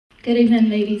Good evening,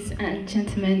 ladies and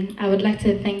gentlemen. I would like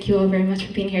to thank you all very much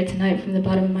for being here tonight from the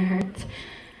bottom of my heart.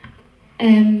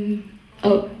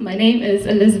 My name is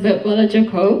Elizabeth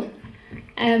Bolajoko.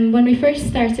 When we first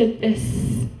started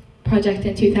this project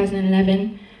in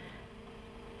 2011,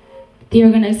 the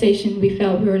organisation, we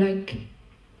felt, we were like,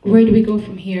 where do we go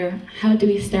from here? How do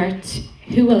we start?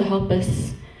 Who will help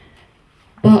us?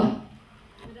 But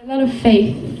with a lot of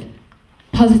faith,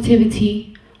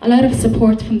 positivity, a lot of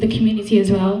support from the community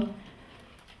as well,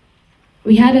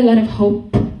 we had a lot of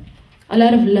hope, a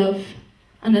lot of love,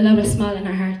 and a lot of smile in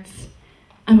our hearts.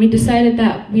 And we decided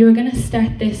that we were going to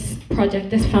start this project,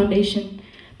 this foundation,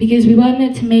 because we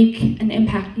wanted to make an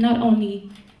impact not only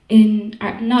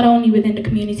within the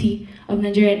community of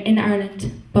Nigeria in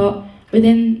Ireland, but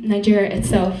within Nigeria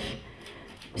itself.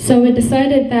 So we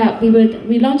decided that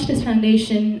we launched this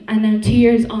foundation, and now 2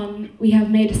 years on, we have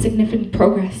made significant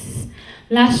progress.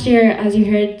 Last year, as you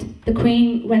heard, the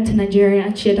Queen went to Nigeria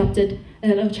and she adopted a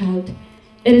little child.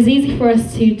 It is easy for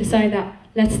us to decide that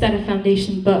let's start a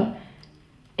foundation, but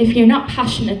if you're not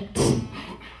passionate,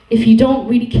 if you don't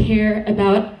really care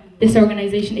about this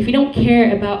organization, if you don't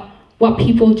care about what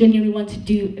people genuinely want to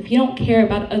do, if you don't care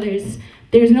about others,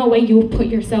 there's no way you will put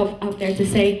yourself out there to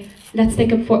say, let's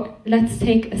take a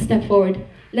step forward.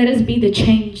 Let us be the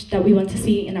change that we want to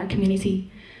see in our community.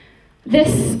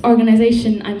 This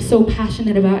organization I'm so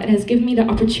passionate about. It has given me the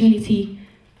opportunity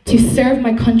to serve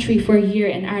my country for a year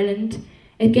in Ireland.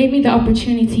 It gave me the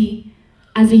opportunity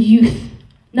as a youth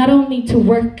not only to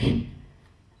work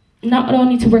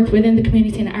within the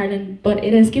community in Ireland, but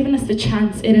it has given us the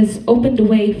chance, it has opened the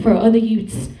way for other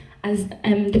youths as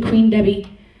the Queen Debbie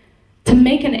to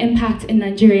make an impact in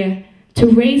Nigeria, to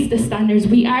raise the standards.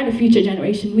 We are the future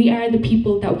generation. We are the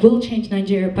people that will change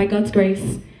Nigeria by God's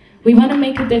grace. We want to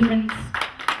make a difference.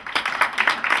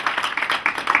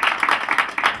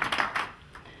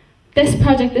 This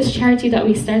project, this charity that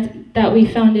we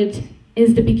founded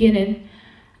is the beginning.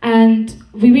 And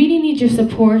we really need your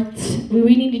support. We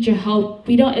really need your help.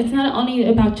 It's not only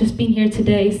about just being here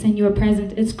today, saying you are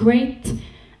present. It's great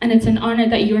and it's an honor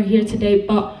that you are here today,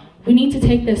 but we need to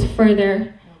take this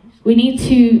further. We need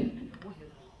to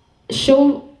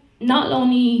show, not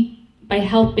only by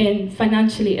helping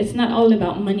financially, it's not all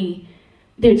about money.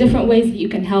 There are different ways that you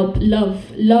can help.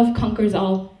 Love conquers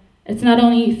all. It's not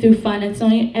only through fun,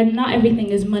 and not everything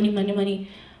is money.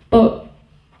 But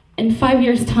in 5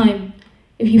 years' time,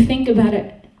 if you think about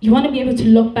it, you want to be able to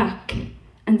look back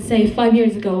and say, 5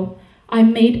 years ago, I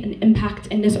made an impact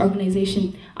in this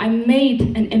organization. I made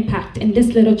an impact in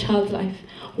this little child's life.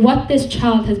 What this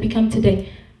child has become today.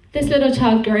 This little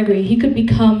child, Gregory, he could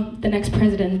become the next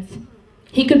president.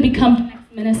 He could become the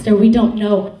next minister, we don't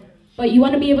know. But you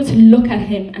want to be able to look at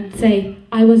him and say,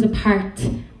 I was a part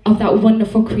of that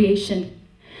wonderful creation.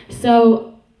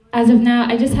 So, as of now,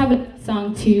 I just have a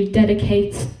song to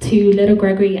dedicate to little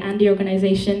Gregory and the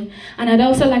organization. And I'd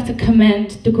also like to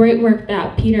commend the great work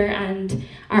that Peter and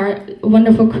our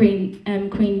wonderful Queen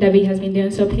Debbie has been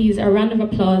doing. So please, a round of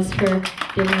applause for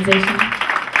the organization.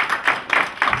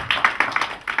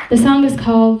 The song is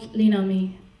called Lean On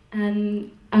Me.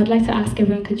 And I would like to ask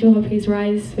everyone, could you all please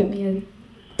rise with me and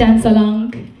dance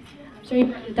along? I'm sure you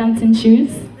brought your dancing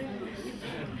shoes.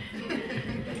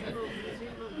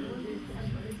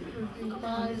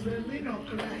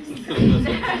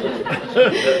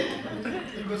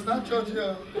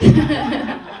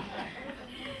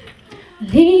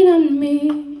 Lean on me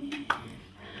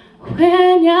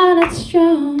when you're not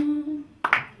strong,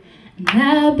 and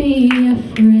I'll be your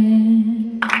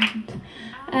friend.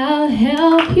 I'll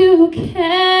help you carry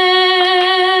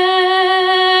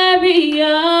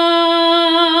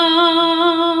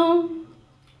on,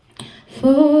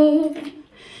 for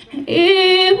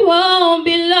it won't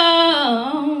be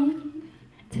long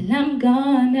till I'm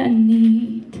gonna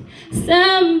need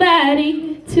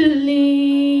somebody to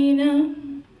lean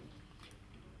on,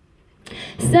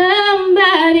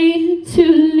 somebody to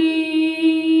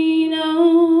lean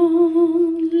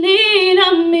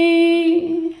on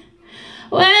me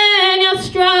when you're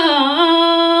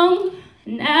strong,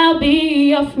 and I'll be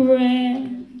your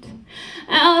friend.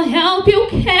 I'll help you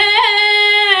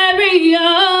carry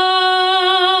on,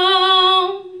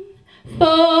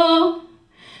 for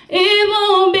it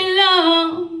won't be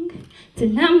long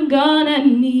till I'm gonna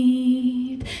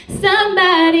need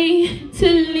somebody to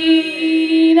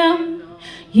lean on.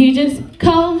 You just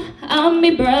call on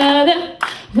me, brother,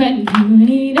 when you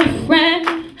need a friend.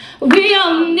 We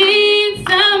all need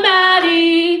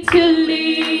somebody to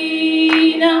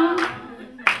lean on.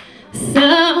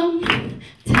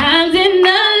 Sometimes in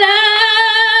our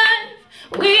life,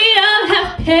 we all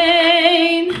have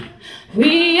pain,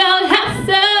 we all have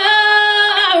suffering.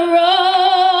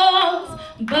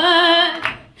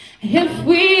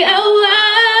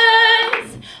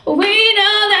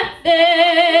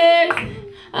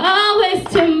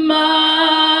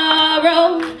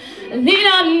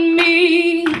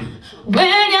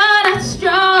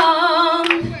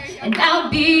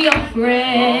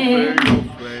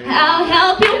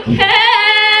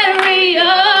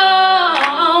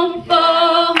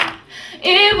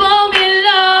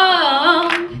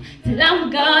 I'm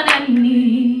gonna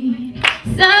need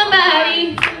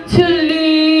somebody to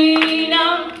lean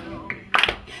on.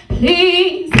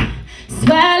 Please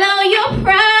swallow your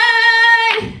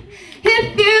pride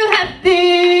if you have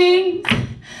things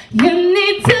you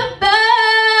need to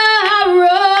borrow.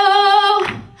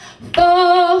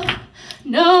 For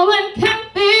no one can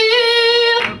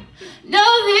feel,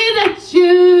 know that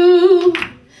you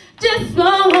just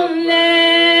won't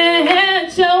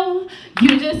let go.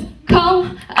 You just call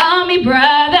on me,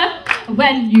 brother,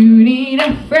 when you need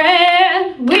a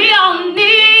friend. We all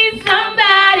need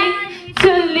somebody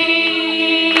to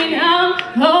lean on.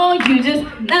 Oh, you just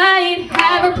might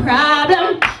have a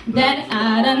problem that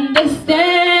I'd understand.